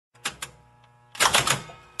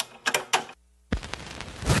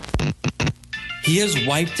He has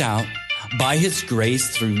wiped out by his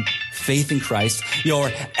grace through faith in Christ your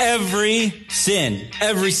every sin,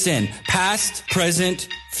 past, present,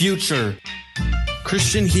 future.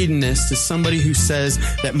 Christian hedonist is somebody who says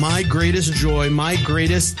that my greatest joy, my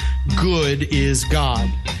greatest good is God.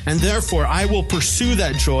 And therefore, I will pursue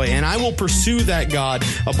that joy and I will pursue that God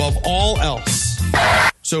above all else.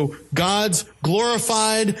 So God's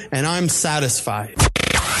glorified and I'm satisfied.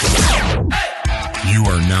 You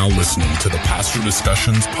are now listening to the Pastor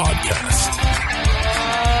Discussions Podcast.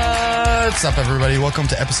 What's up, everybody? Welcome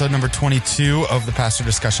to episode number 22 of the Pastor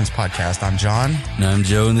Discussions Podcast. I'm John. And I'm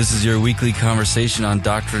Joe, and this is your weekly conversation on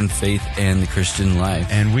doctrine, faith, and the Christian life.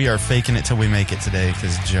 And we are faking it till we make it today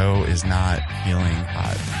because Joe is not feeling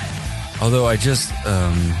hot. Although I just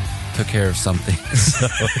took care of something,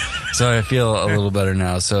 so I feel a little better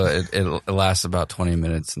now. So it lasts about 20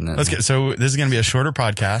 minutes. And then So this is going to be a shorter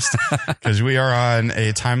podcast because we are on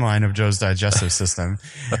a timeline of Joe's digestive system.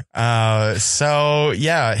 Hey,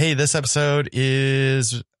 this episode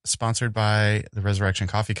is sponsored by the Resurrection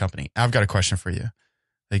Coffee Company. I've got a question for you.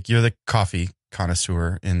 Like, you're the coffee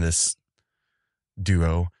connoisseur in this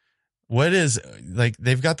duo. What is, like,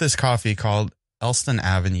 they've got this coffee called Elston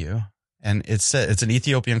Avenue. And it's an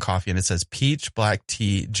Ethiopian coffee, and it says peach, black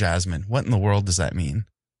tea, jasmine. What in the world does that mean?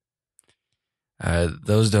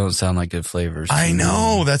 Those don't sound like good flavors. I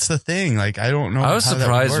know. That's the thing. Like, I don't know. I was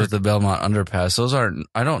surprised with the Belmont Underpass.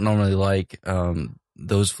 I don't normally like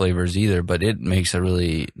those flavors either, but it makes a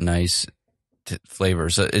really nice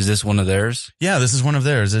flavor. So is this one of theirs? Yeah, this is one of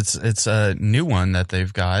theirs. It's a new one that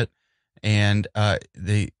they've got. And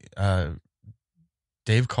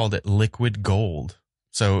Dave called it liquid gold.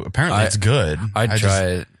 So apparently it's good. I'd try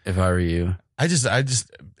it if I were you.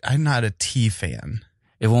 I'm not a tea fan.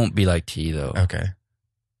 It won't be like tea though. Okay.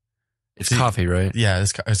 It's coffee, right? Yeah,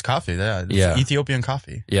 it's coffee. Yeah. It's Ethiopian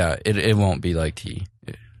coffee. Yeah. It won't be like tea.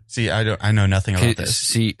 See, I know nothing about this.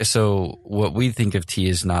 See, so what we think of tea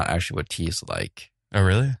is not actually what tea is like. Oh,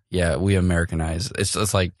 really? Yeah. We Americanize.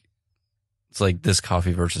 It's like this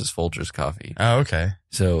coffee versus Folgers coffee. Oh, okay.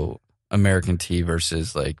 So American tea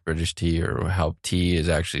versus like British tea, or how tea is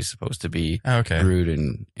actually supposed to be brewed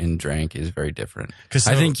and drank, is very different.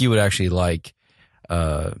 I think you would actually like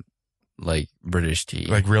British tea,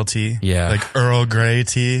 like real tea. Yeah, like Earl Grey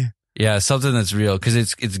tea. Yeah, something that's real, because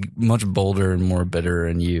it's much bolder and more bitter,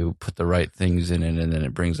 and you put the right things in it, and then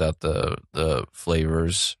it brings out the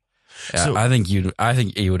flavors. So, I think you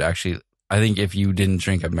would actually. I think if you didn't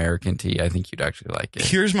drink American tea, I think you'd actually like it.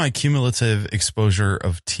 Here's my cumulative exposure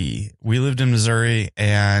of tea. We lived in Missouri,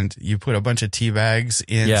 and you put a bunch of tea bags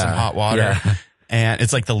in some hot water, and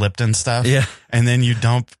it's like the Lipton stuff. Yeah. And then you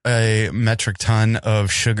dump a metric ton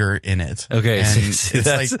of sugar in it. Okay. And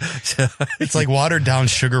it's like watered down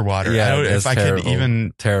sugar water. Yeah,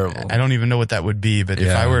 terrible. I don't even know what that would be, but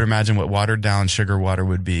if I were to imagine what watered down sugar water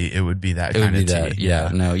would be, it would be that kind of tea.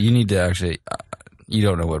 Yeah. No, you need to actually. You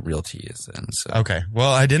don't know what real tea is then. So. Okay.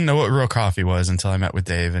 Well, I didn't know what real coffee was until I met with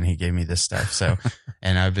Dave and he gave me this stuff. So,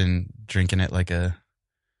 and I've been drinking it like a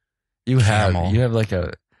camel. You have like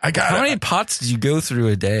a, how many pots did you go through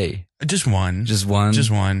a day? Just one.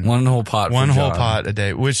 One whole pot. One whole pot a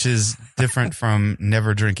day, which is different from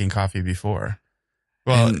never drinking coffee before.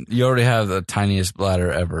 Well, and you already have the tiniest bladder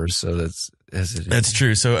ever. So that's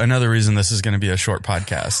true. So another reason this is going to be a short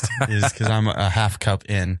podcast is because I'm a half cup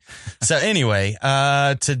in. So anyway,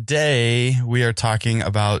 today we are talking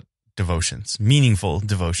about devotions, meaningful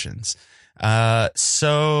devotions. We haven't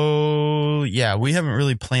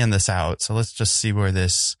really planned this out. So let's just see where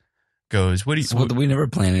this goes. We never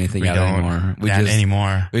plan anything out anymore.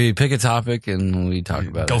 We pick a topic and we talk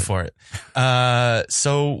about it. Go for it.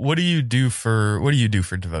 So what do you do for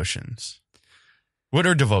devotions? What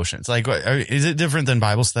are devotions? Like, is it different than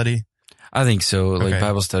Bible study? I think so. Like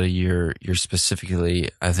Bible study, you're specifically,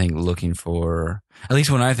 I think, looking for, at least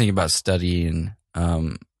when I think about studying,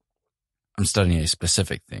 I'm studying a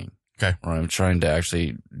specific thing. Okay. Or I'm trying to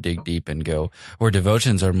actually dig deep and go, where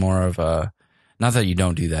devotions are more of a, not that you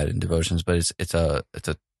don't do that in devotions, but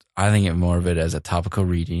I think of more of it as a topical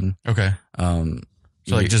reading. Okay. So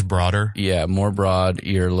like just broader? Yeah, more broad.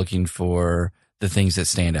 You're looking for the things that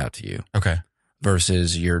stand out to you. Okay.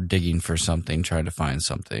 Versus you're digging for something, trying to find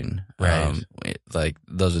something. Right. Like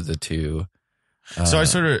those are the two. So I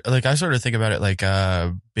sort of think about it like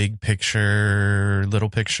big picture, little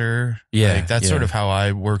picture. Yeah. Like that's sort of how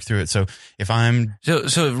I work through it. So if I'm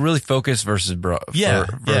so really focused versus broad.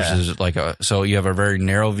 Versus like so you have a very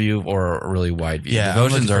narrow view or a really wide view. Yeah.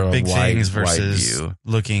 Devotions are big things versus wide view.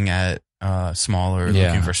 Looking at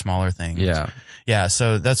looking for smaller things. Yeah. Yeah.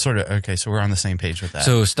 So that's sort of okay. So we're on the same page with that.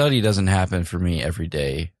 So study doesn't happen for me every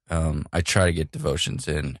day. I try to get devotions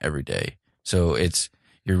in every day. So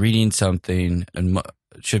you're reading something, and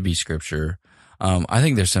it should be scripture. I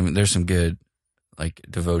think there's some good like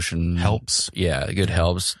devotion helps. Yeah, good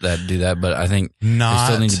helps that do that. But I think they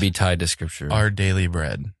still need to be tied to scripture. Our daily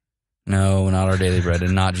bread. No, not Our Daily Bread,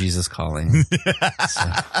 and not Jesus Calling.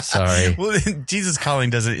 Sorry. Well, Jesus Calling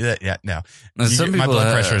doesn't. Yeah, no. My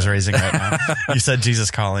blood pressure is raising right now. You said Jesus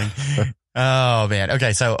Calling. Oh man.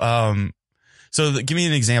 Okay, so give me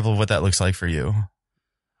an example of what that looks like for you.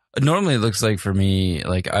 Normally, it looks like for me,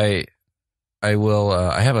 like I will.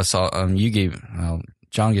 I have a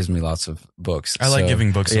John gives me lots of books. I like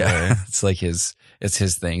giving books away. It's like it's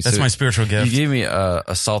his thing. That's my spiritual gift. You gave me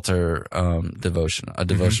a Psalter devotion, a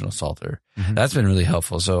devotional Psalter. Mm-hmm. That's been really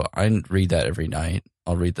helpful. So I read that every night.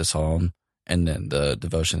 I'll read the Psalm and then the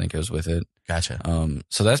devotion that goes with it. Gotcha.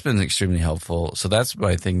 So that's been extremely helpful. So that's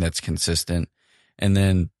my thing that's consistent. And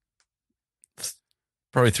then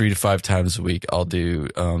probably 3 to 5 times a week, I'll do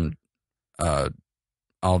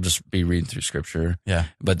I'll just be reading through scripture. Yeah.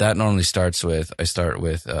 But that normally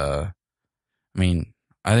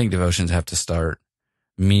I think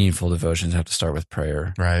meaningful devotions have to start with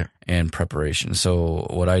prayer. Right. And preparation. So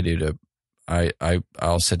what I do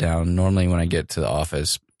I'll sit down. Normally when I get to the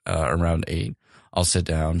office around 8, I'll sit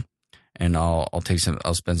down and I'll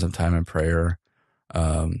spend some time in prayer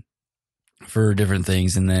for different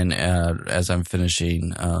things. And then as I'm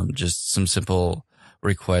finishing, just some simple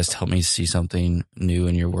request, help me see something new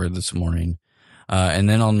in your word this morning. And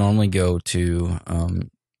then I'll normally go to,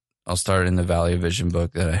 I'll start in the Valley of Vision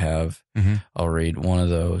book that I have. Mm-hmm. I'll read one of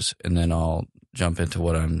those and then I'll jump into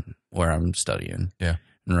where I'm studying. Yeah.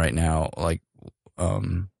 And right now, like,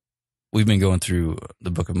 we've been going through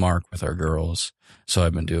the book of Mark with our girls. So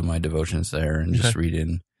I've been doing my devotions there and just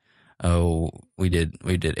reading. We did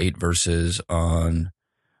 8 verses on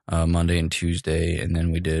Monday and Tuesday, and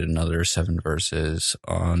then we did another 7 verses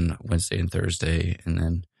on Wednesday and Thursday, and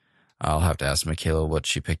then I'll have to ask Michaela what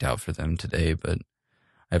she picked out for them today, but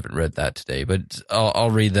I haven't read that today. But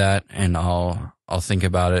I'll read that and I'll think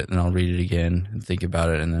about it, and I'll read it again and think about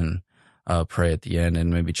it, and then pray at the end,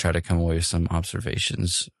 and maybe try to come away with some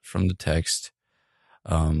observations from the text,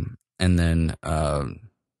 and then.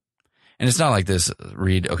 And it's not like this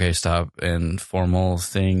read, okay, stop, and formal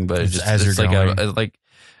thing, but it's like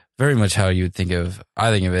very much how you would think of.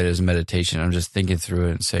 I think of it as meditation. I'm just thinking through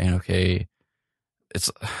it and saying, okay,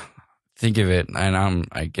 think of it, and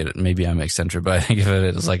I get it. Maybe I'm eccentric, but I think of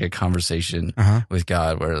it as like a conversation with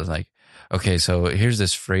God, where it's like, okay, so here's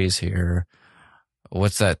this phrase here.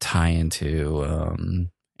 What's that tie into?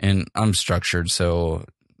 And I'm structured, so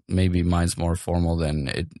maybe mine's more formal than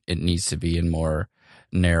it needs to be, and more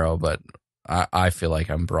narrow, but I feel like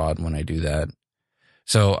I'm broad when I do that.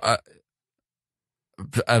 So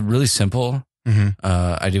really simple. Mm-hmm.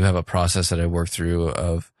 I do have a process that I work through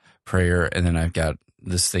of prayer, and then I've got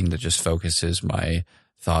this thing that just focuses my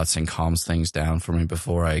thoughts and calms things down for me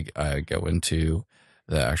before I go into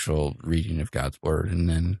the actual reading of God's word. And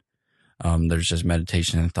then there's just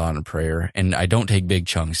meditation and thought and prayer. And I don't take big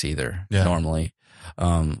chunks either normally.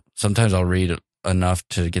 Sometimes I'll read enough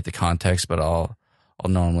to get the context, but I'll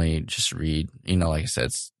normally just read, like I said,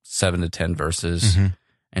 7 to 10 verses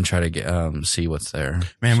and try to see what's there.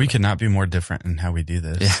 Man, we could not be more different in how we do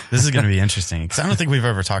this. Yeah. This is going to be interesting because I don't think we've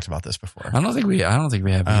ever talked about this before. I don't think we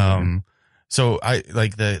have. So I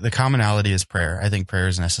like the commonality is prayer. I think prayer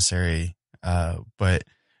is necessary. But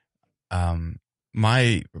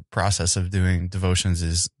my process of doing devotions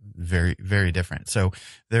is very, very different. So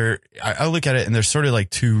I look at it and there's sort of like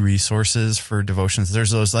 2 resources for devotions.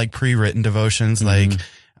 There's those like pre-written devotions, like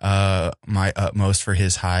My Utmost for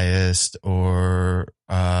His Highest, or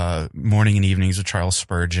Morning and Evenings with Charles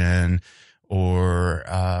Spurgeon, or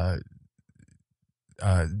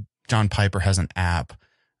John Piper has an app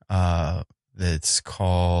that's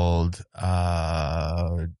called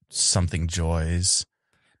something Joys.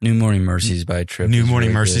 New Morning Mercies by Tripp. New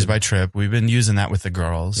Morning Mercies by Tripp. We've been using that with the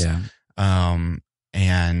girls. Yeah.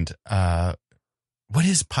 And what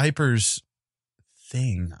is Piper's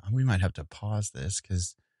thing? We might have to pause this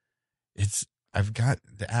because I've got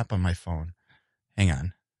the app on my phone. Hang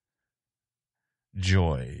on.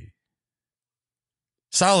 Joy.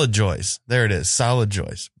 Solid Joys. There it is. Solid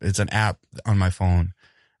Joys. It's an app on my phone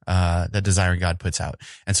that Desiring God puts out.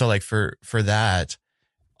 And so like for that,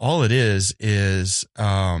 all it is it's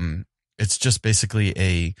just basically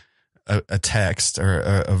a text or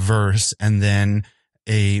a verse, and then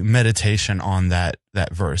a meditation on that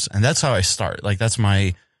verse. And that's how I start. Like that's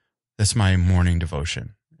my morning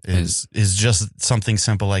devotion is just something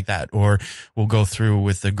simple like that. Or we'll go through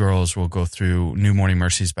with the girls, we'll go through New Morning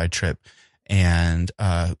Mercies by Tripp. And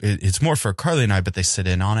it's more for Carly and I, but they sit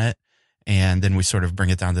in on it. And then we sort of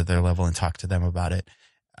bring it down to their level and talk to them about it.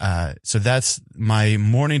 So that's my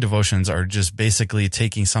morning devotions are just basically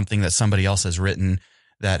taking something that somebody else has written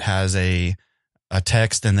that has a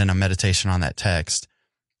text and then a meditation on that text.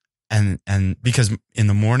 And because in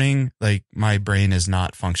the morning, like my brain is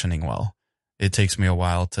not functioning well. It takes me a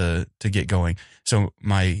while to get going. So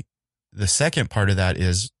the second part of that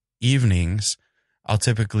is evenings. I'll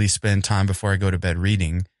typically spend time before I go to bed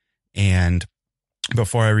reading, and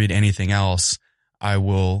before I read anything else, I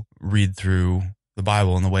will read through the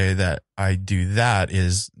Bible. And the way that I do that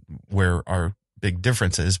is where our big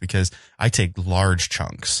difference is, because I take large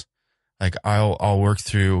chunks. Like I'll work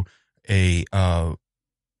through a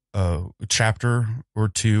chapter or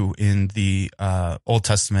two in the Old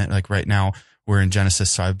Testament. Like right now we're in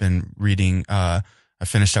Genesis, so I've been reading. I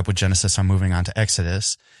finished up with Genesis. I'm moving on to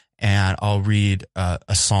Exodus, and I'll read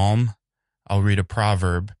a psalm, I'll read a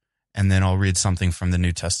proverb, and then I'll read something from the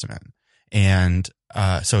New Testament. And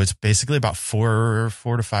so it's basically about four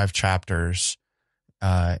to five chapters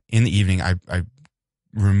in the evening. I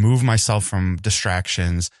remove myself from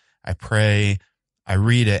distractions. I pray, I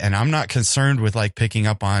read it, and I'm not concerned with like picking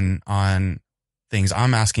up on things.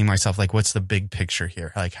 I'm asking myself, like, what's the big picture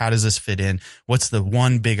here? Like, how does this fit in? What's the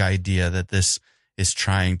one big idea that this is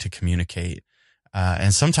trying to communicate?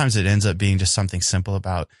 And sometimes it ends up being just something simple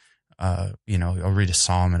about, I'll read a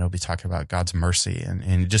psalm and it'll be talking about God's mercy, and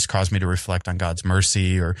it just caused me to reflect on God's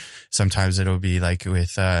mercy. Or sometimes it'll be like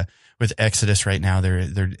with Exodus right now,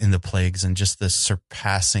 they're in the plagues and just the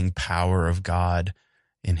surpassing power of God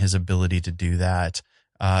in his ability to do that.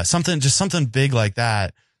 Something big like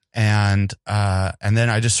that. And then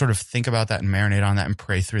I just sort of think about that and marinate on that and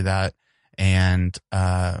pray through that. And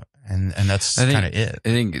that's kind of it. I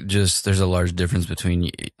think just there's a large difference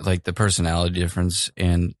between like the personality difference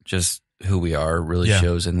and just who we are really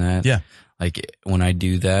shows in that. Yeah. Like when I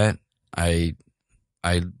do that, I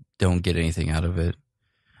don't get anything out of it.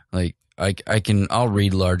 Like I'll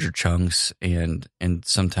read larger chunks and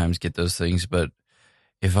sometimes get those things, but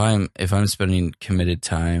if I'm spending committed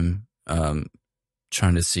time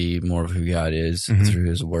trying to see more of who God is through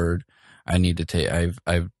his word, I need to take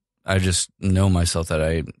I just know myself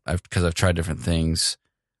that because I've tried different things,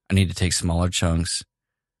 I need to take smaller chunks.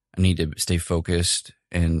 I need to stay focused,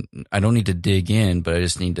 and I don't need to dig in, but I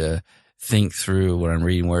just need to think through what I'm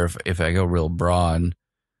reading, where if I go real broad,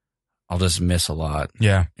 I'll just miss a lot.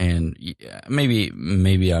 Yeah. And maybe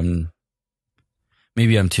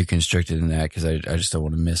I'm too constricted in that because I just don't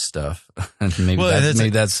want to miss stuff. And maybe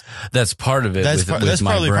that's part of it. That's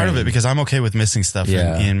probably part of it, because I'm okay with missing stuff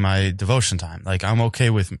in my devotion time. Like I'm okay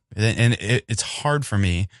with, and it's hard for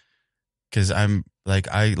me because I'm like,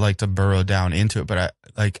 I like to burrow down into it, but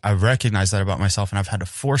I recognize that about myself, and I've had to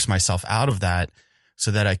force myself out of that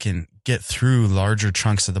so that I can get through larger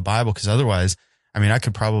chunks of the Bible. Because otherwise, I mean, I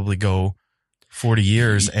could probably go 40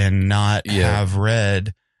 years and not have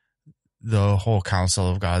read the whole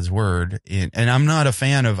counsel of God's word. And I'm not a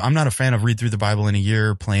fan of read through the Bible in a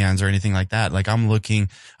year plans or anything like that. Like I'm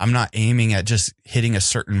not aiming at just hitting a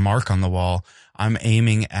certain mark on the wall. I'm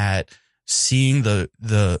aiming at seeing the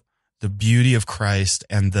beauty of Christ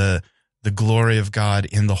and the glory of God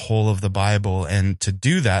in the whole of the Bible. And to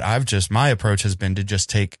do that, my approach has been to just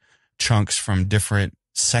take chunks from different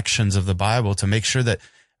sections of the Bible to make sure that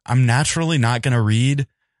I'm naturally not going to read,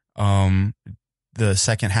 the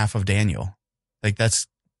second half of Daniel. Like that's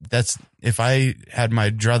if I had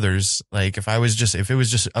my druthers, like if it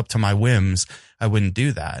was just up to my whims, I wouldn't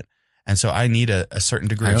do that. And so I need a certain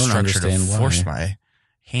degree of structure to force my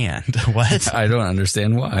hand. What? I don't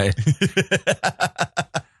understand why.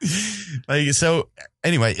 Like, so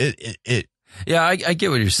anyway, yeah, I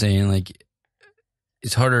get what you're saying. Like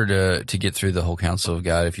it's harder to get through the whole counsel of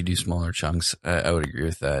God if you do smaller chunks. I would agree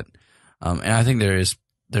with that. And I think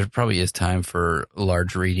there probably is time for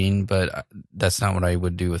large reading, but that's not what I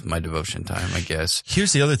would do with my devotion time, I guess.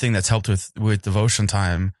 Here's the other thing that's helped with devotion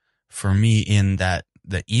time for me in that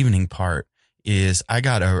the evening part is I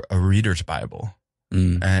got a reader's Bible,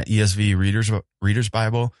 ESV reader's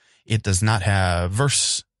Bible. It does not have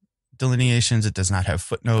verse delineations. It does not have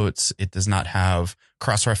footnotes. It does not have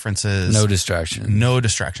cross references. No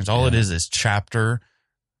distractions. All it is chapter,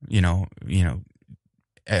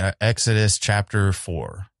 Exodus chapter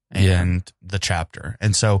 4 and the chapter.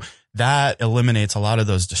 And so that eliminates a lot of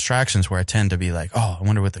those distractions where I tend to be like, oh, I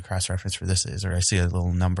wonder what the cross reference for this is. Or I see a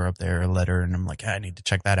little number up there, a letter, and I'm like, I need to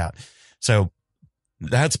check that out. So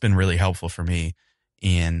that's been really helpful for me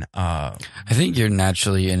I think you're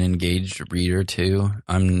naturally an engaged reader too.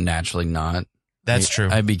 I'm naturally not. That's true.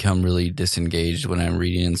 I become really disengaged when I'm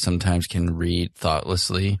reading, and sometimes can read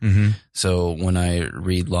thoughtlessly. Mm-hmm. So when I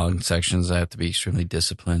read long sections, I have to be extremely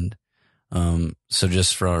disciplined. So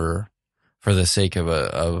just for the sake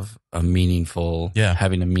of a meaningful,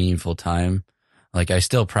 having a meaningful time, like I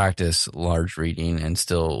still practice large reading and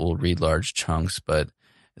still will read large chunks, but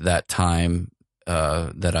that time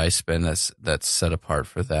that I spend that's set apart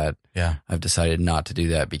for that, I've decided not to do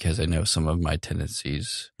that because I know some of my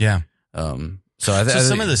tendencies. Yeah. So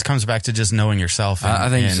some of this comes back to just knowing yourself. I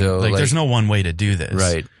think so. Like, there's no one way to do this.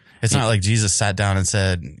 Right. It's not like Jesus sat down and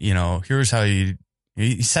said, here's how he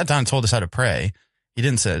sat down and told us how to pray. He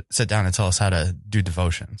didn't sit down and tell us how to do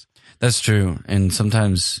devotions. That's true. And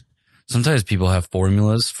sometimes people have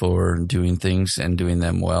formulas for doing things and doing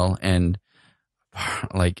them well. And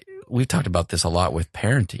like we've talked about this a lot with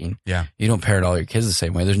parenting. Yeah. You don't parent all your kids the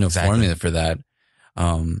same way. There's no formula for that.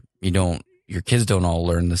 Your kids don't all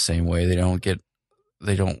learn the same way.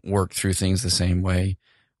 They don't work through things the same way.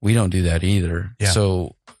 We don't do that either. Yeah.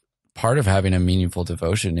 So part of having a meaningful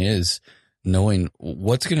devotion is knowing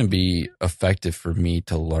what's going to be effective for me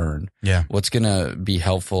to learn. Yeah. What's going to be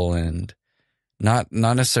helpful and not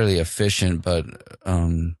necessarily efficient, but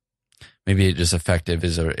maybe just effective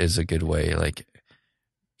is a good way. Like,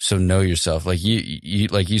 so know yourself. Like you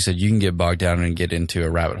like you said, you can get bogged down and get into a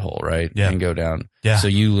rabbit hole, right? Yeah. And go down. Yeah. So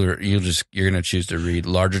you're going to choose to read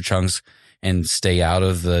larger chunks and stay out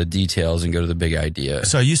of the details and go to the big idea.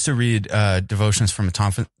 So I used to read devotions from a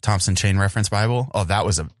Thompson Chain Reference Bible. Oh, that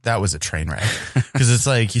was a train wreck, because it's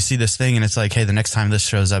like you see this thing and it's like, hey, the next time this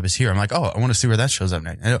shows up is here. I'm like, oh, I want to see where that shows up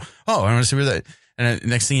next. I want to see where that. And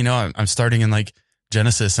next thing you know, I'm starting in like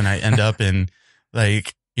Genesis and I end up in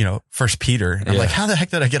like First Peter. And I'm like, how the heck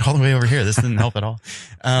did I get all the way over here? This didn't help at all.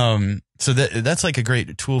 So that's like a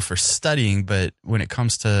great tool for studying, but when it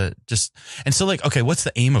comes to okay, what's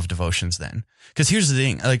the aim of devotions then? Because here's the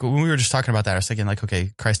thing, like when we were just talking about that, I was thinking like,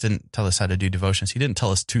 okay, Christ didn't tell us how to do devotions. He didn't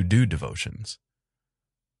tell us to do devotions,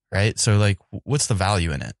 right? So like, what's the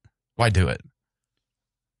value in it? Why do it?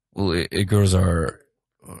 Well, it grows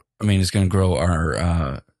it's going to grow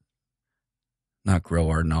our, not grow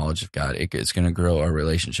our knowledge of God. It's going to grow our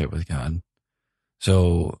relationship with God.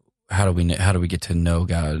 So how do we get to know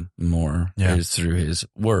God more? Yeah. Is through His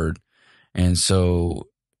Word. And so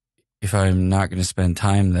if I'm not going to spend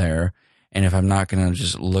time there, and if I'm not going to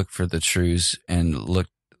just look for the truths and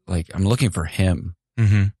I'm looking for Him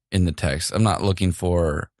in the text. I'm not looking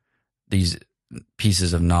for these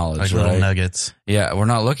pieces of knowledge, like little nuggets. Yeah, we're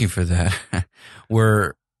not looking for that.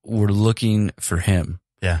 We're looking for Him.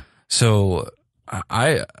 Yeah. So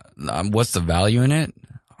what's the value in it?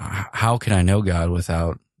 How can I know God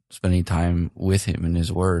without spending time with Him in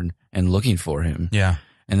His Word and looking for Him? Yeah.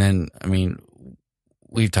 And then,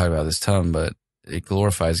 we've talked about this ton, but it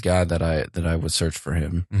glorifies God that I would search for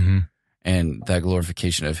Him. Mm-hmm. And that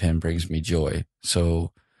glorification of Him brings me joy.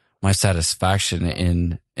 So my satisfaction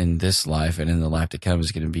in this life and in the life to come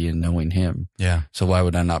is going to be in knowing Him. Yeah. So why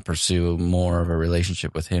would I not pursue more of a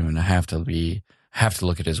relationship with Him? And I have to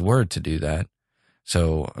look at His Word to do that.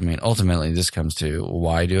 So, ultimately this comes to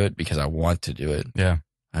why do it? Because I want to do it. Yeah.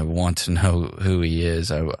 I want to know who He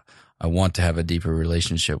is. I want to have a deeper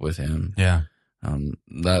relationship with Him. Yeah.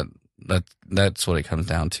 That's what it comes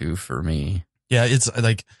down to for me. Yeah. It's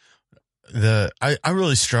like I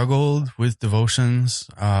really struggled with devotions,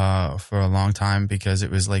 for a long time because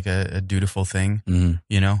it was like a dutiful thing.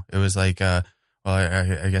 Mm-hmm. It was like, I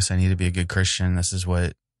guess I need to be a good Christian. This is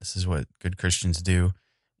what good Christians do.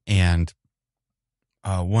 And,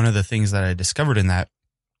 one of the things that I discovered in that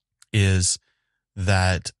is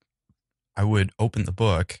that I would open the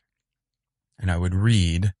book and I would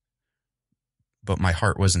read, but my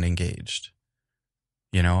heart wasn't engaged.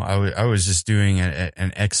 I was just doing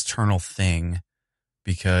an external thing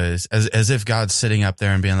because as if God's sitting up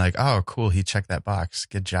there and being like, oh, cool, he checked that box.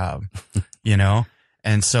 Good job.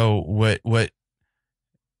 And so what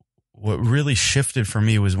really shifted for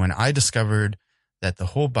me was when I discovered that the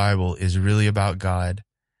whole Bible is really about God,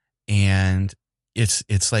 and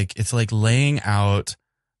it's like laying out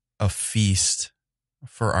a feast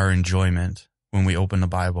for our enjoyment when we open the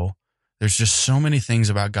Bible. There's just so many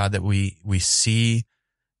things about God that we see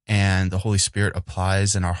and the Holy Spirit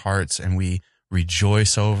applies in our hearts and we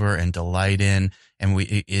rejoice over and delight in, and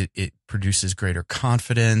it produces greater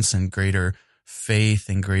confidence and greater faith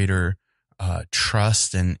and greater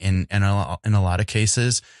trust. And in a lot of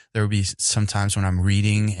cases, there will be some times when I'm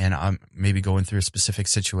reading and I'm maybe going through a specific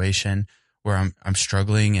situation where I'm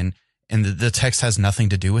struggling and the text has nothing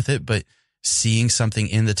to do with it, but seeing something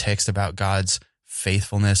in the text about God's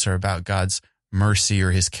faithfulness or about God's mercy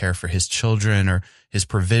or his care for his children or his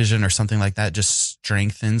provision or something like that just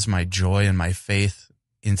strengthens my joy and my faith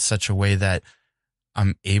in such a way that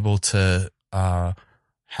I'm able to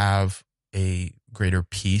have a greater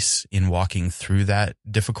peace in walking through that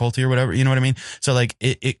difficulty or whatever. You know what I mean? So like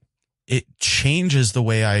it changes the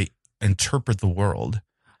way I interpret the world.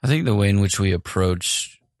 I think the way in which we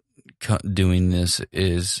approach doing this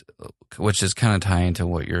is, which is kind of tying to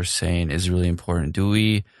what you're saying, is really important. Do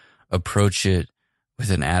we approach it with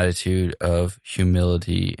an attitude of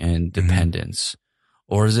humility and dependence?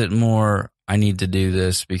 Or is it more, I need to do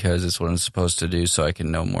this because it's what I'm supposed to do so I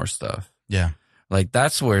can know more stuff? Yeah. Like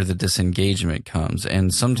that's where the disengagement comes.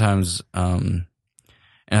 And sometimes, and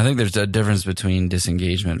I think there's a difference between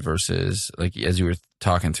disengagement versus, like, as you were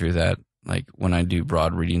talking through that, like when I do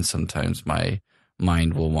broad reading, sometimes my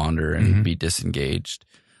mind will wander and be disengaged.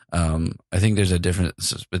 I think there's a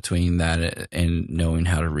difference between that and knowing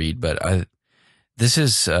how to read. But this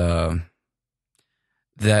is that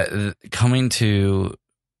coming to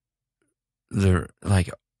the,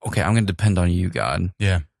 like, okay, I'm going to depend on you, God,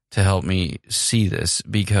 to help me see this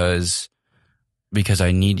because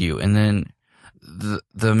I need you. And then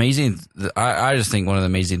the amazing, I just think one of the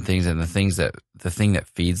amazing things, and the thing that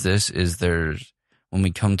feeds this is when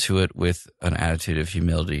we come to it with an attitude of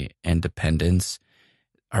humility and dependence,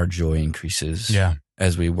 our joy increases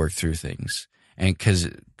as we work through things. And cause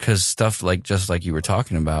stuff like, just like you were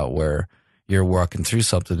talking about, where you're walking through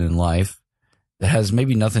something in life that has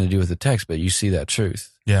maybe nothing to do with the text, but you see that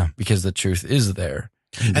truth. Yeah. Because the truth is there.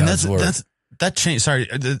 And that change. Sorry,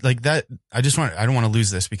 like that. I don't want to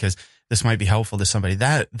lose this because this might be helpful to somebody.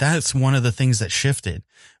 That's one of the things that shifted.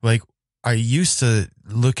 Like, I used to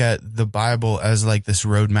look at the Bible as like this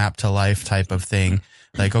roadmap to life type of thing.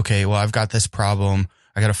 Like, okay, well, I've got this problem.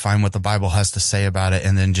 I got to find what the Bible has to say about it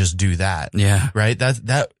and then just do that. Yeah. Right.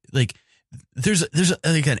 That like, there's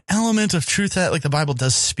like an element of truth that, like, the Bible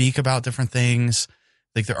does speak about different things.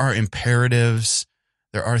 Like, there are imperatives.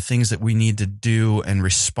 There are things that we need to do and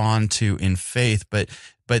respond to in faith. But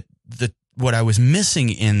what I was missing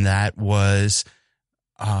in that was,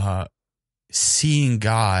 seeing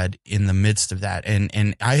God in the midst of that.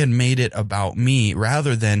 And I had made it about me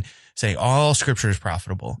rather than saying all scripture is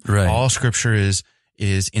profitable. Right. All scripture is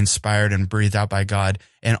inspired and breathed out by God,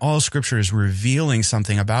 and all scripture is revealing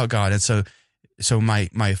something about God. And so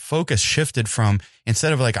my focus shifted from,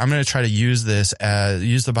 instead of like, I'm going to try to use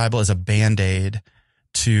the Bible as a Band-Aid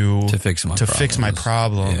to fix my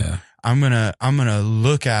problem. Yeah. I'm going to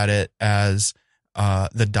look at it as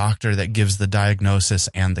the doctor that gives the diagnosis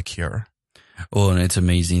and the cure. Well, and it's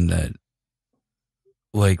amazing that,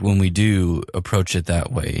 like, when we do approach it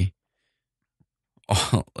that way,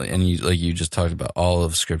 and you just talked about, all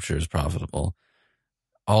of scripture is profitable.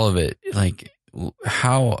 All of it, like,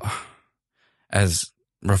 how, as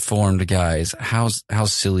Reformed guys, how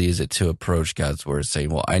silly is it to approach God's word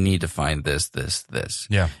saying, well, I need to find this.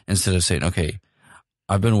 Yeah. Instead of saying, okay,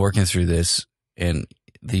 I've been working through this and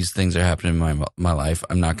these things are happening in my life.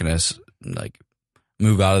 I'm not going to, like,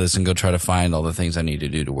 move out of this and go try to find all the things I need to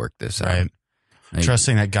do to work this out. Like,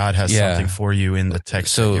 trusting that God has something for you in the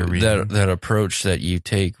text that you're reading. That approach that you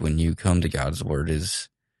take when you come to God's word is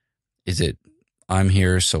it, I'm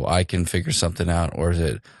here so I can figure something out, or is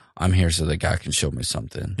it, I'm here so that God can show me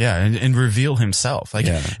something? Yeah, and reveal himself. Like,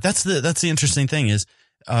 that's the interesting thing is,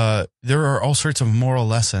 there are all sorts of moral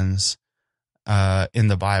lessons in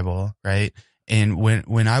the Bible, right? And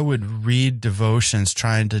when I would read devotions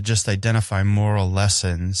trying to just identify moral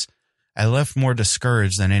lessons, I left more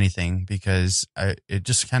discouraged than anything, because it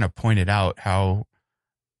just kind of pointed out how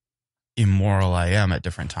immoral I am at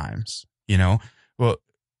different times. You know, well,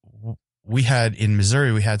 we had in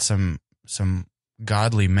Missouri, we had some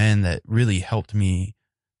godly men that really helped me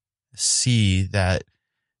see that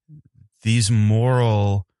these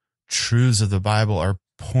moral truths of the Bible are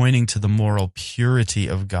pointing to the moral purity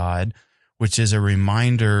of God, which is a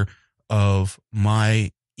reminder of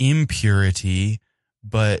my impurity,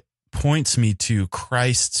 but points me to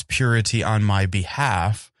Christ's purity on my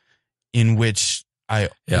behalf, in which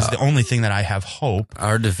is the only thing that I have hope.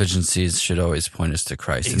 Our deficiencies should always point us to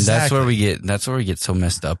Christ. Exactly. And that's where we get so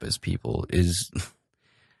messed up as people, is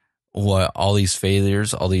what all these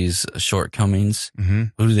failures, all these shortcomings, who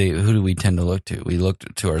do we tend to look to? We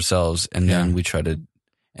look to ourselves, and then we try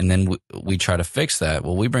to fix that.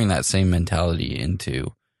 Well, we bring that same mentality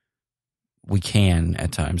into, we can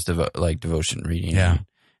at times devotion reading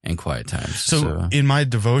and quiet times. So in my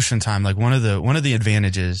devotion time, like one of the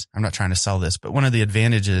advantages, I'm not trying to sell this, but one of the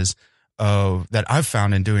advantages that I've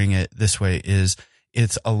found in doing it this way is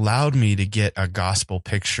it's allowed me to get a gospel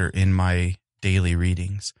picture in my daily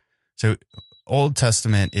readings. So Old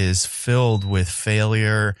Testament is filled with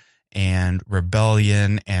failure and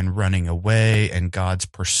rebellion and running away and God's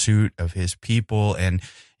pursuit of his people. And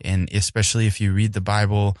especially if you read the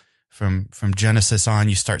Bible from Genesis on,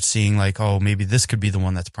 you start seeing like, oh, maybe this could be the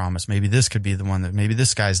one that's promised. Maybe this could be the one that, maybe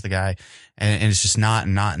this guy's the guy. And it's just not.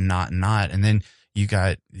 And then you've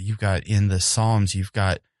got in the Psalms, you've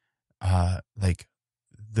got, like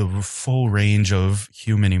the full range of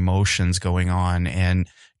human emotions going on and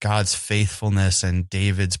God's faithfulness and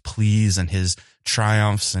David's pleas and his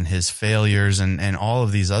triumphs and his failures and all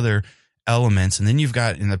of these other elements. And then you've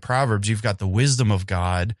got in the Proverbs, you've got the wisdom of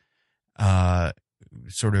God,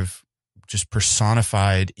 sort of just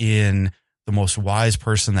personified in the most wise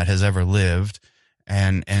person that has ever lived.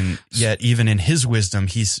 And yet even in his wisdom,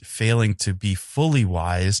 he's failing to be fully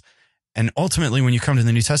wise. And ultimately, when you come to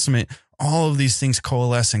the New Testament, all of these things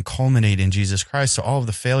coalesce and culminate in Jesus Christ. So all of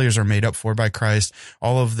the failures are made up for by Christ.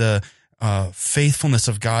 All of the faithfulness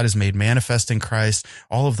of God is made manifest in Christ.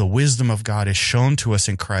 All of the wisdom of God is shown to us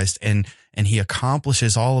in Christ, and he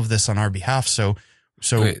accomplishes all of this on our behalf. So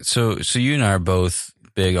you and I are both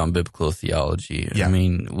big on biblical theology. Yeah. I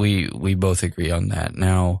mean, we both agree on that.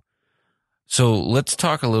 Now, so let's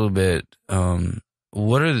talk a little bit.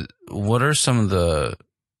 What are some of the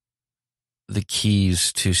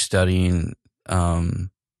keys to studying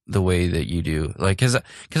the way that you do? Like, cause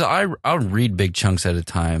I'll read big chunks at a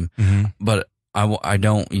time, mm-hmm. but I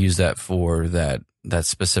don't use that for that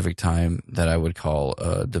specific time that I would call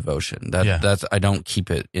a devotion. That's I don't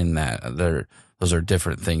keep it in that. Those are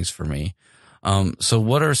different things for me. So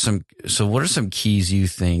what are some keys you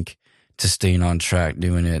think to staying on track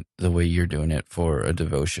doing it the way you're doing it for a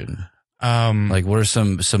devotion? Like what are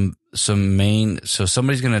some main, so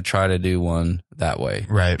somebody's going to try to do one that way,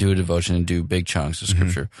 right? Do a devotion and do big chunks of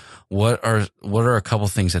scripture. Mm-hmm. What are a couple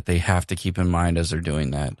things that they have to keep in mind as they're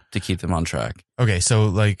doing that to keep them on track? Okay. So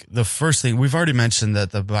like the first thing, we've already mentioned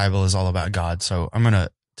that the Bible is all about God. So I'm going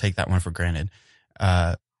to take that one for granted.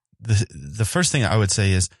 The first thing I would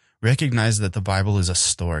say is recognize that the Bible is a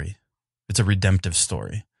story. It's a redemptive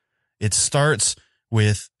story. It starts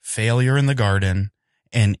with failure in the garden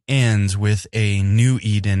and ends with a new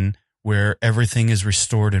Eden where everything is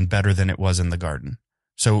restored and better than it was in the garden.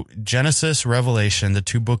 So Genesis, Revelation, the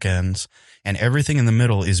two bookends, and everything in the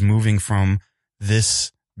middle is moving from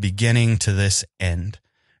this beginning to this end.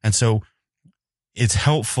 And so it's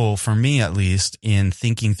helpful for me, at least, in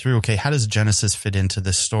thinking through, okay, how does Genesis fit into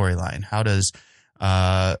this storyline? How does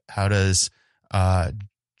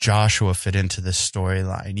Joshua fit into this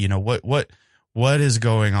storyline? You know, what is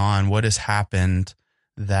going on? What has happened?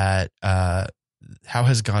 That how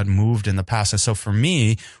has God moved in the past? And so for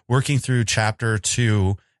me, working through chapter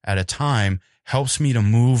 2 at a time helps me to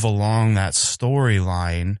move along that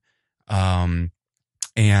storyline, and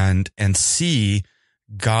see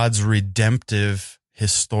God's redemptive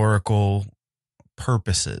historical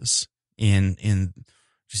purposes in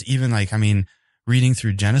just even like, I mean, reading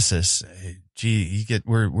through Genesis,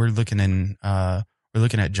 we're looking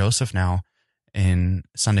at Joseph now in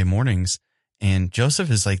Sunday mornings. And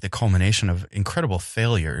Joseph is like the culmination of incredible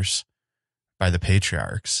failures by the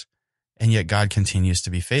patriarchs. And yet God continues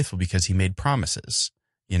to be faithful because he made promises,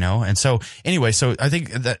 you know? And so anyway, so I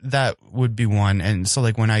think that would be one. And so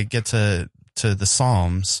like when I get to the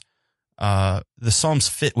Psalms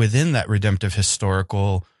fit within that redemptive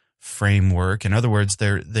historical framework. In other words,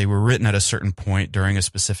 they were written at a certain point during a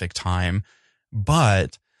specific time,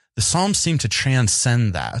 but the Psalms seem to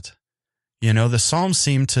transcend that. You know, the Psalms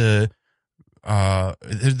seem to,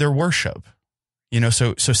 their worship, you know,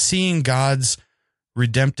 so seeing God's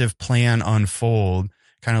redemptive plan unfold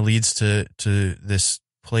kind of leads to this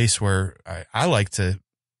place where I like to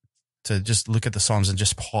just look at the Psalms and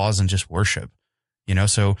just pause and just worship, you know,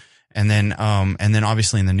 so, and then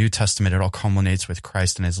obviously in the New Testament, it all culminates with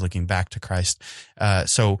Christ and is looking back to Christ.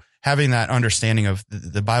 So having that understanding of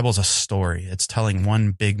the Bible's a story, it's telling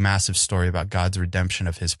one big, massive story about God's redemption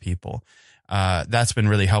of his people. That's been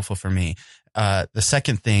really helpful for me. The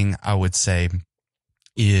second thing I would say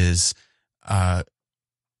is, I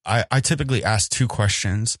typically ask two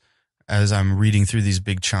questions as I'm reading through these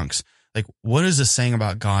big chunks. Like, what is this saying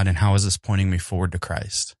about God and how is this pointing me forward to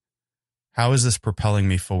Christ? How is this propelling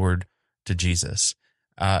me forward to Jesus?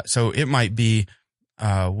 So it might be,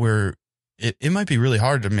 it might be really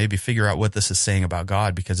hard to maybe figure out what this is saying about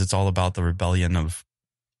God because it's all about the rebellion of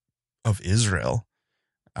Israel.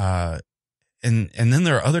 And then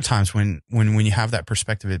there are other times when you have that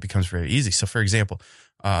perspective, it becomes very easy. So for example,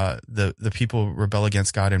 the people rebel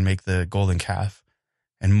against God and make the golden calf,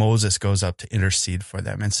 and Moses goes up to intercede for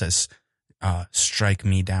them and says, strike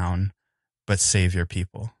me down, but save your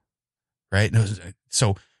people. right?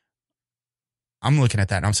 So I'm looking at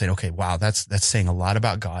that and I'm saying, okay, wow, that's saying a lot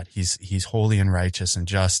about God. He's holy and righteous and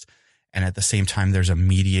just. And at the same time, there's a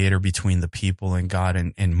mediator between the people and God.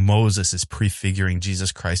 And Moses is prefiguring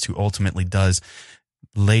Jesus Christ, who ultimately does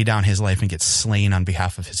lay down his life and get slain on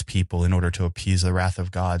behalf of his people in order to appease the wrath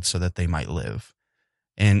of God so that they might live.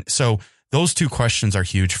 And so those two questions are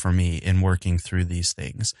huge for me in working through these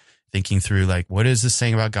things, thinking through like, what is this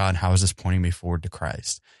saying about God? How is this pointing me forward to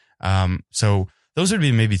Christ? So those would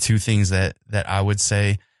be maybe two things that I would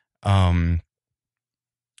say.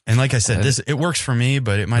 And like I said, it works for me,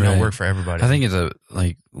 but it might not work for everybody. I think it's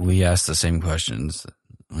we ask the same questions.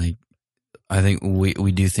 Like, I think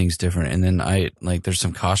we do things different. And then there's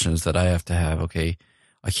some cautions that I have to have. Okay,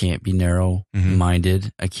 I can't be narrow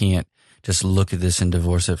minded. I can't just look at this and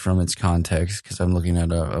divorce it from its context because I'm looking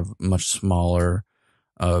at a much smaller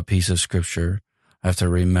piece of scripture. I have to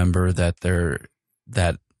remember that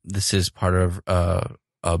this is part of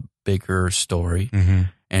a bigger story.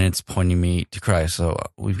 And it's pointing me to Christ. So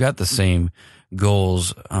we've got the same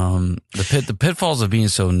goals. The pitfalls of being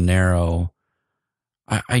so narrow.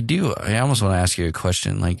 I almost want to ask you a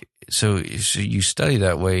question. Like, so you study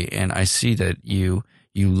that way, and I see that you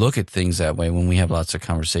look at things that way when we have lots of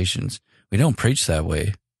conversations. We don't preach that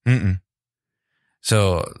way.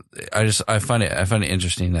 So I find it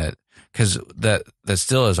interesting that because that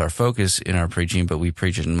still is our focus in our preaching, but we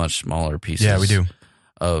preach in much smaller pieces. Yeah, we do.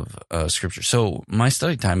 Of scripture. So my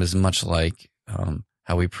study time is much like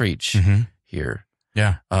how we preach here.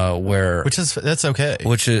 Yeah. That's okay.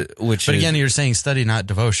 But again, you're saying study, not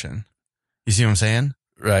devotion. You see what I'm saying?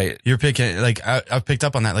 Right. You're picking, like, I've picked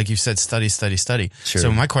up on that. Like you said, study. Sure.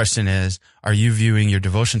 So my question is, are you viewing your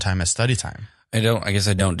devotion time as study time? I guess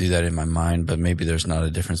I don't do that in my mind, but maybe there's not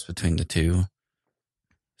a difference between the two.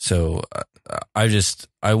 So I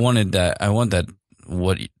want that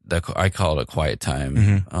I call it a quiet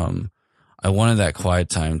time. I wanted that quiet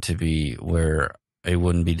time to be where I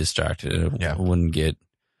wouldn't be distracted. I wouldn't get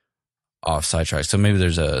off sidetracked. So maybe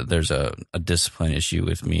there's a discipline issue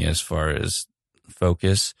with me as far as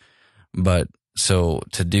focus. But so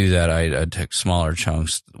to do that, I took smaller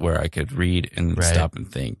chunks where I could read and stop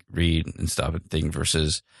and think,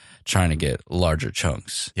 versus trying to get larger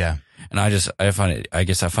chunks. Yeah. And I find it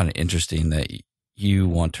interesting that you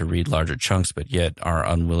want to read larger chunks, but yet are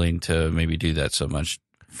unwilling to maybe do that so much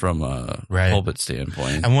from a pulpit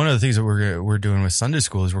standpoint. And one of the things that we're doing with Sunday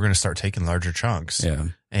school is we're going to start taking larger chunks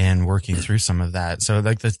and working through some of that. So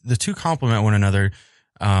like the two complement one another.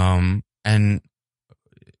 Because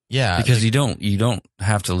you don't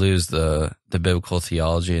have to lose the biblical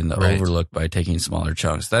theology and the overlook by taking smaller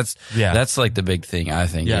chunks. That's like the big thing, I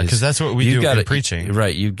think. Yeah, because that's what we do in preaching.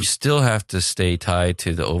 Right. You still have to stay tied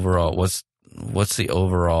to the overall, what's the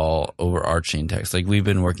overall overarching text? Like we've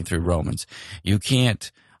been working through Romans. You can't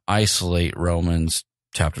isolate Romans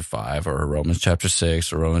chapter 5 or Romans chapter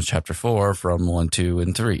 6 or Romans chapter 4 from 1, 2,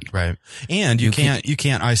 and 3. Right. And you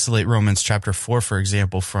can't isolate Romans chapter 4, for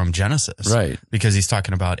example, from Genesis. Right. Because he's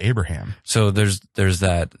talking about Abraham. So there's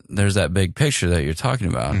that big picture that you're talking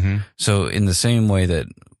about. So in the same way that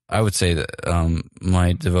I would say that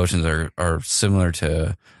my devotions are similar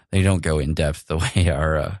to, they don't go in depth the way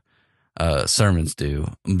our sermons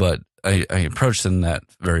do, but I approach them that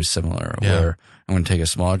very similar where I'm going to take a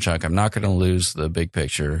smaller chunk. I'm not going to lose the big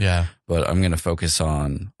picture, but I'm going to focus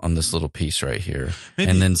on this little piece right here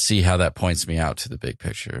and then see how that points me out to the big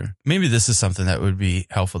picture. Maybe this is something that would be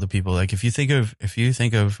helpful to people. Like if you think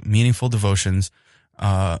of meaningful devotions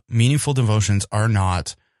are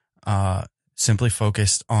not simply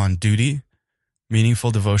focused on duty.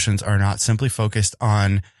 Meaningful devotions are not simply focused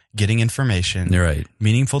on getting information. Right.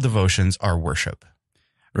 Meaningful devotions are worship.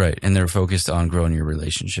 Right. And they're focused on growing your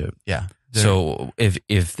relationship. Yeah. So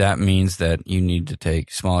if that means that you need to take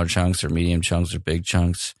smaller chunks or medium chunks or big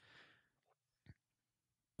chunks,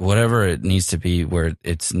 whatever it needs to be where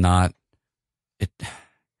it's not,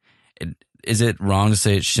 is it wrong to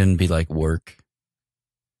say it shouldn't be like work?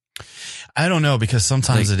 I don't know, because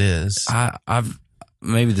sometimes it is.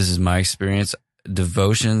 Maybe this is my experience.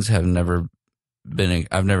 Devotions have never been,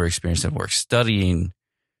 I've never experienced it work. Studying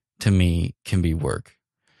to me can be work.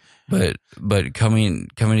 But coming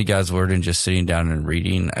to God's word and just sitting down and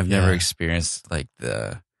reading, I've never experienced like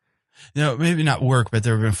maybe not work, but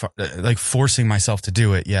there have been like forcing myself to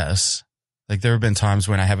do it. Yes. Like there have been times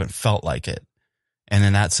when I haven't felt like it. And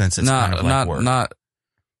in that sense, it's kind of like work.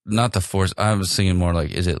 not the force. I was thinking more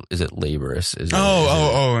like, is it laborious?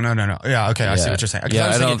 No. Yeah. Okay. I see what you're saying.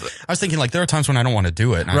 I was thinking like there are times when I don't want to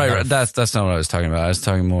do it. Right. That's not what I was talking about. I was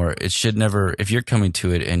talking more, it should never, if you're coming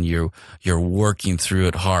to it and you're working through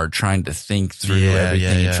it hard, trying to think through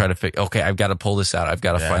everything and try to figure, okay, I've got to pull this out. I've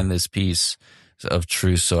got to find this piece of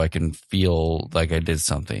truth so I can feel like I did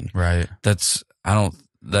something. Right.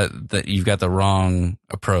 That you've got the wrong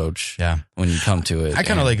approach. Yeah. When you come to it. I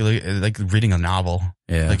kind of like reading a novel.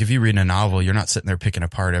 Yeah. Like if you read a novel, you're not sitting there picking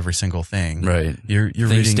apart every single thing. Right. You're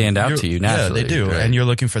things reading, stand out to you naturally. Yeah, they do. Right. And you're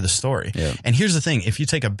looking for the story. Yeah. And here's the thing. If you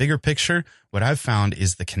take a bigger picture, what I've found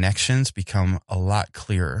is the connections become a lot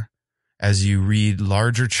clearer. As you read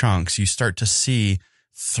larger chunks, you start to see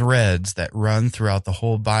threads that run throughout the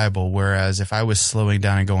whole Bible. Whereas if I was slowing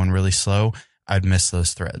down and going really slow, I'd miss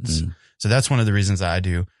those threads. So that's one of the reasons that I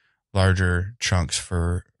do larger chunks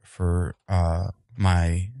for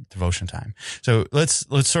my devotion time. So let's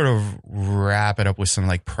sort of wrap it up with some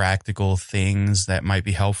like practical things that might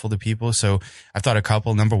be helpful to people. So I've thought a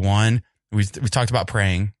couple. Number one, we talked about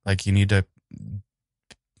praying. Like you need to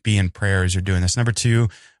be in prayer as you're doing this. Number two,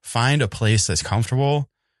 find a place that's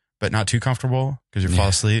comfortable, but not too comfortable because you fall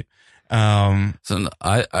asleep. So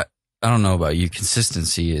I don't know about you.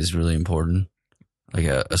 Consistency is really important. Like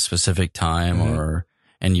a specific time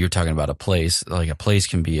and you're talking about a place, like a place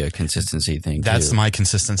can be a consistency thing. That's my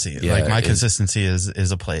consistency. Yeah, like my consistency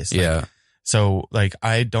is a place. Like, so like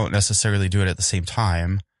I don't necessarily do it at the same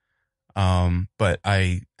time. But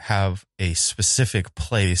I have a specific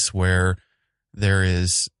place where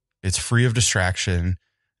it's free of distraction.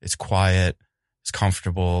 It's quiet. It's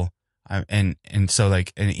comfortable. And so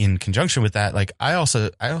like, and in conjunction with that, like I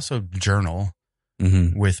also journal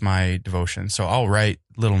with my devotion. So I'll write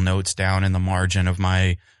little notes down in the margin of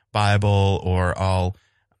my Bible, or I'll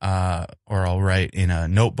write in a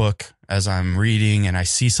notebook as I'm reading and I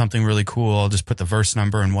see something really cool. I'll just put the verse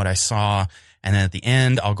number and what I saw. And then at the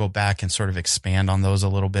end, I'll go back and sort of expand on those a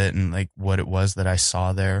little bit and like what it was that I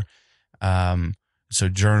saw there. So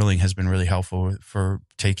journaling has been really helpful for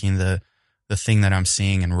taking the thing that I'm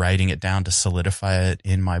seeing and writing it down to solidify it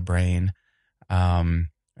in my brain.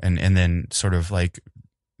 And then sort of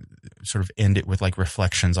end it with like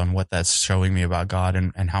reflections on what that's showing me about God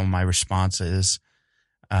and how my response is.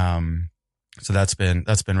 So that's been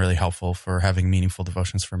really helpful for having meaningful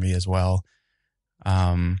devotions for me as well.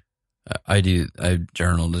 I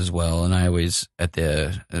journaled as well, and I always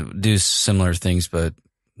do similar things, but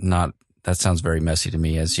not. That sounds very messy to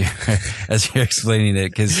me as you're explaining it,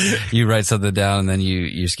 because you write something down and then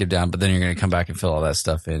you skip down, but then you're going to come back and fill all that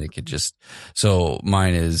stuff in. It could just, so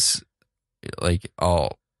mine is like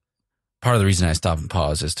part of the reason I stop and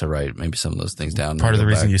pause is to write maybe some of those things down. Part of the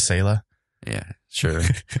reason you Selah? Yeah, sure.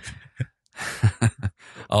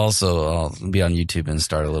 Also, I'll be on YouTube and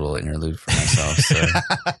start a little interlude for myself.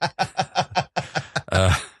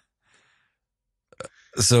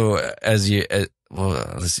 So as you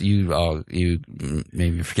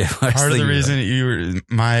maybe forget what I was part of the reason about.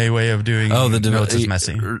 My way of doing notes is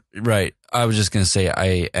messy. Right. I was just going to say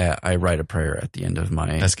I write a prayer at the end of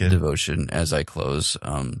my devotion as I close.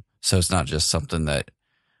 So it's not just something that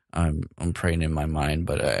I'm praying in my mind,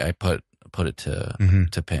 but I put it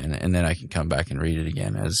to pen, and then I can come back and read it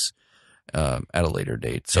again as at a later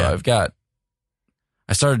date. So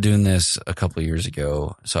I started doing this a couple of years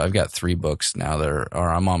ago. So I've got 3 books now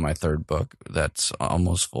I'm on my 3rd book that's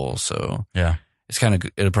almost full. So yeah,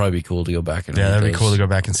 it'll probably be cool to go back and read that'd those. be cool to go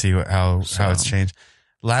back and see how it's changed.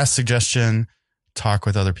 Last suggestion: talk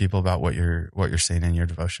with other people about what you're seeing in your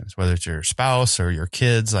devotions, whether it's your spouse or your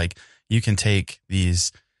kids. Like you can take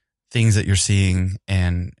these things that you're seeing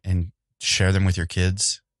and share them with your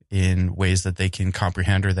kids in ways that they can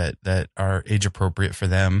comprehend or that are age appropriate for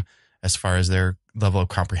them as far as their level of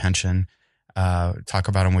comprehension. Talk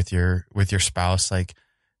about them with your spouse. Like,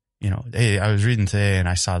 hey, I was reading today and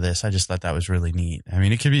I saw this. I just thought that was really neat. I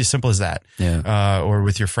mean, it could be as simple as that. Yeah. Or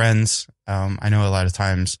with your friends. I know a lot of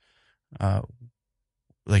times,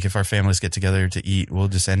 like if our families get together to eat, we'll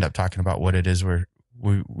just end up talking about what it is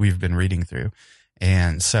we've been reading through.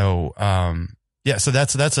 And so, so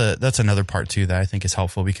that's another part too that I think is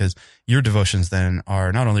helpful, because your devotions then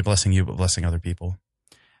are not only blessing you, but blessing other people.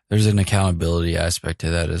 There's an accountability aspect to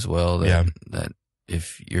that as well. That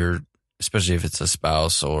if especially if it's a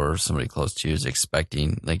spouse or somebody close to you is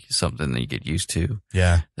expecting like something that you get used to.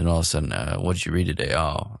 Yeah. Then all of a sudden, what did you read today?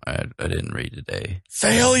 Oh, I didn't read today.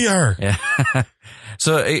 Failure. Yeah.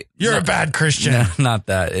 So you're a bad Christian. No, not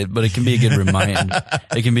that, but it can be a good reminder.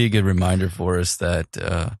 It can be a good reminder for us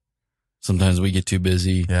that, sometimes we get too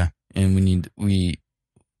busy. Yeah. And we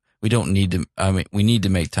don't need to, we need to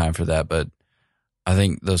make time for that, but I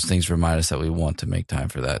think those things remind us that we want to make time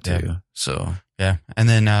for that too. Yeah. So Yeah. And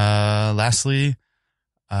then lastly,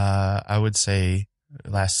 I would say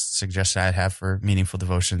last suggestion I'd have for meaningful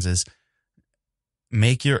devotions is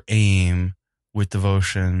make your aim with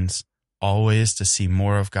devotions always to see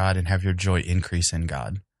more of God and have your joy increase in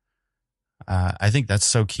God. I think that's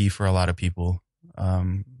so key for a lot of people,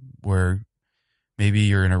 where maybe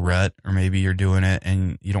you're in a rut, or maybe you're doing it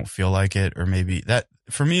and you don't feel like it, or maybe that,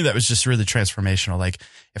 for me, that was just really transformational. Like,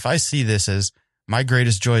 if I see this as my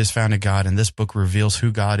greatest joy is found in God, and this book reveals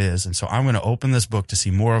who God is, and so I'm going to open this book to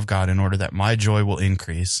see more of God in order that my joy will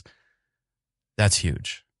increase, that's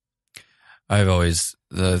huge. The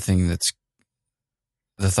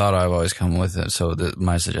thought I've always come with it. So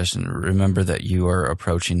my suggestion, remember that you are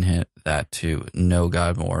approaching that to know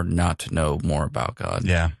God more, not to know more about God.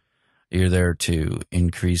 Yeah. You're there to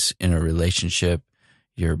increase in a relationship.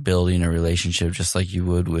 You're building a relationship just like you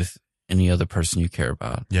would with any other person you care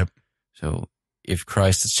about. Yep. So if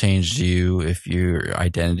Christ has changed you, if your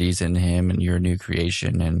identity's in him and you're a new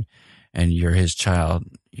creation and you're his child,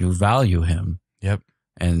 you value him. Yep.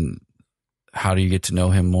 And how do you get to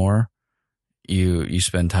know him more? You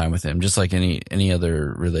spend time with him, just like any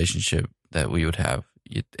other relationship that we would have.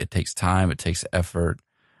 It takes time, it takes effort,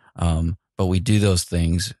 but we do those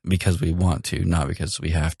things because we want to, not because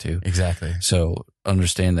we have to. Exactly. So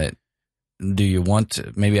understand that. Do you want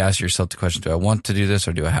to? Maybe ask yourself the question: do I want to do this,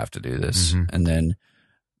 or do I have to do this? Mm-hmm. And then,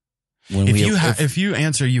 if you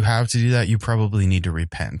answer you have to do that, you probably need to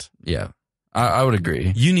repent. Yeah. I would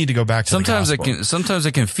agree. You need to go back to sometimes the gospel. Sometimes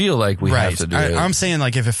it can feel like we have to do it. I'm saying,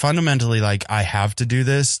 like, if it fundamentally, like, I have to do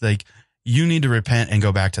this, like, you need to repent and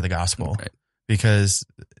go back to the gospel, right? Because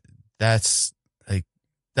that's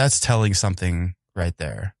telling something right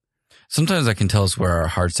there. Sometimes that can tell us where our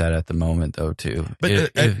heart's at the moment, though, too.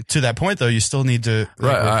 But to that point, though, you still need to.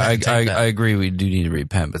 Right. I agree. We do need to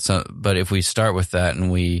repent, but if we start with that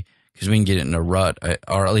and because we can get in a rut,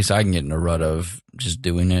 or at least I can get in a rut of just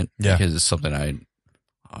doing it because it's something I'm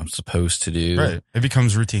supposed to do. Right. It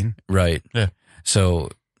becomes routine. Right. Yeah. So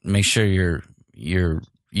make sure you're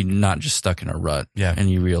not just stuck in a rut. Yeah. And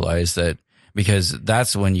you realize that, because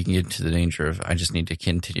that's when you can get into the danger of, I just need to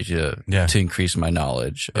continue to increase my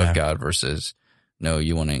knowledge of God, versus no,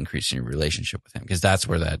 you want to increase your relationship with him, because that's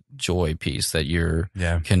where that joy piece that you're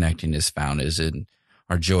connecting is found,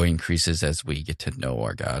 our joy increases as we get to know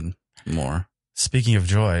our God more. Speaking of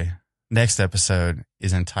joy, next episode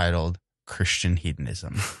is entitled Christian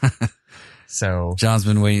Hedonism. So John's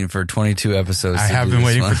been waiting for 22 episodes. I have been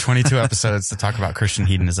waiting for 22 episodes to talk about Christian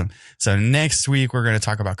hedonism. So next week we're going to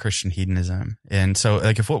talk about Christian hedonism. And so,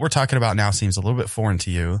 like, if what we're talking about now seems a little bit foreign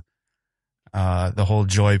to you, the whole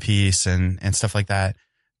joy piece and stuff like that,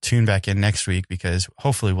 tune back in next week, because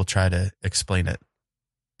hopefully we'll try to explain it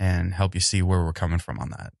and help you see where we're coming from on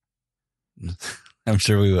that. I'm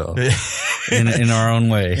sure we will. in our own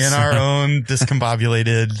way. In our own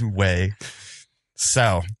discombobulated way.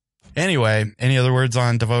 So anyway, any other words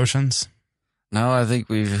on devotions? No, I think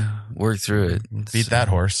we've worked through it. Beat that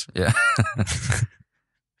horse. Yeah.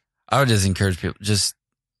 I would just encourage people, just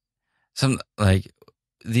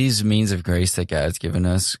these means of grace that God's given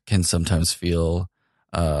us can sometimes feel,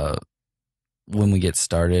 when we get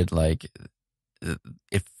started, like,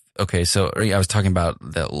 so I was talking about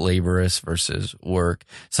that laborious versus work.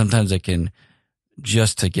 Sometimes it can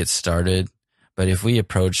just to get started, but if we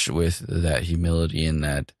approach with that humility and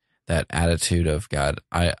that attitude of, God,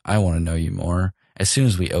 I want to know you more. As soon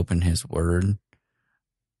as we open his word,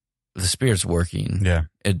 the Spirit's working. Yeah.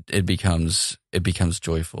 It becomes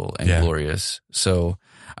joyful and glorious. So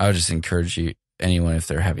I would just encourage anyone, if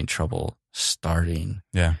they're having trouble starting.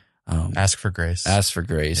 Yeah. Ask for grace. Ask for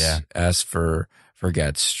grace. Yeah. Ask for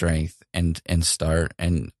God's strength and start.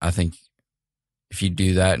 And I think if you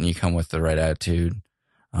do that and you come with the right attitude,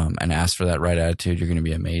 and ask for that right attitude, you're going to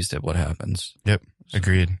be amazed at what happens. Yep.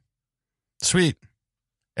 Agreed. Sweet.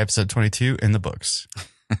 Episode 22 in the books.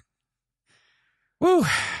 Woo.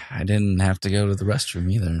 I didn't have to go to the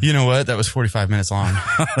restroom either. You know what? That was 45 minutes long.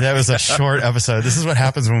 That was a short episode. This is what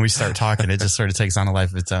happens when we start talking. It just sort of takes on a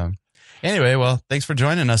life of its own. Anyway, well, thanks for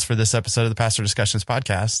joining us for this episode of the Pastor Discussions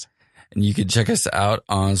podcast. And you can check us out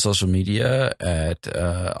on social media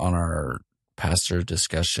on our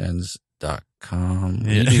pastordiscussions.com.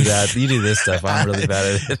 You do that. You do this stuff. I'm really bad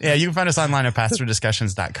at it. Yeah, you can find us online at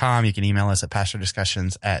pastordiscussions.com. You can email us at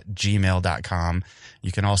pastordiscussions@gmail.com.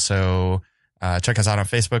 You can also check us out on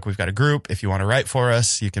Facebook. We've got a group. If you want to write for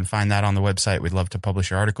us, you can find that on the website. We'd love to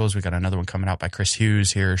publish your articles. We've got another one coming out by Chris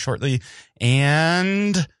Hughes here shortly.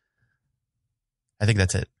 And I think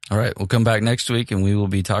that's it. All right. We'll come back next week and we will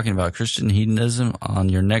be talking about Christian hedonism on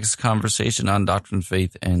your next conversation on doctrine,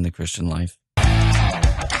 faith, and the Christian life.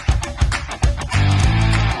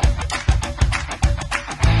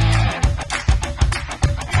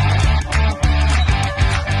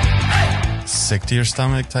 Sick to your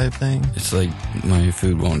stomach type thing. It's like my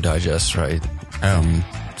food won't digest right.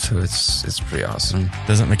 So it's pretty awesome.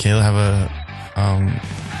 Doesn't Michaela have a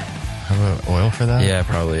oil for that? Yeah,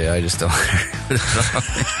 probably. I just don't.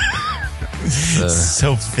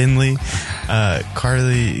 So Finley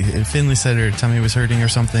said her tummy was hurting or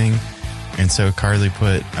something, and so Carly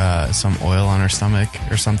put some oil on her stomach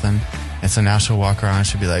or something, and so now she'll walk around and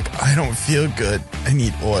she'll be like, I don't feel good, I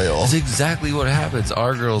need oil. That's exactly what happens.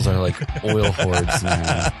 Our girls are like oil hoards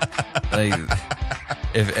now. Like,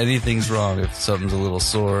 if anything's wrong, if something's a little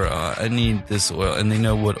sore, I need this oil, and they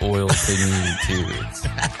know what oils they need too.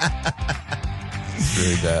 It's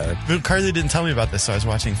really bad. But Carly didn't tell me about this, so I was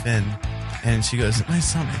watching Finn, and she goes, my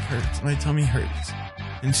stomach hurts, my tummy hurts.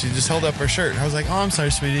 And she just held up her shirt. I was like, oh, I'm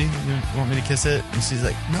sorry, sweetie. You want me to kiss it? And she's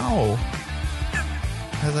like, no.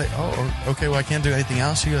 I was like, oh, okay, well, I can't do anything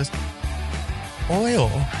else. She goes, oil.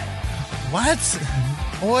 What?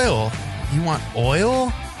 Oil. You want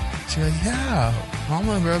oil? She goes, yeah,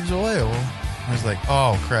 Mama rubs oil. I was like,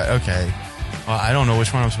 oh, crap, okay. Well, I don't know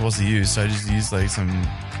which one I'm supposed to use, so I just used like some,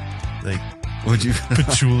 like, Would you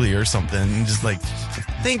patchouli or something, and just like,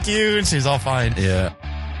 thank you, and she's all fine. Yeah.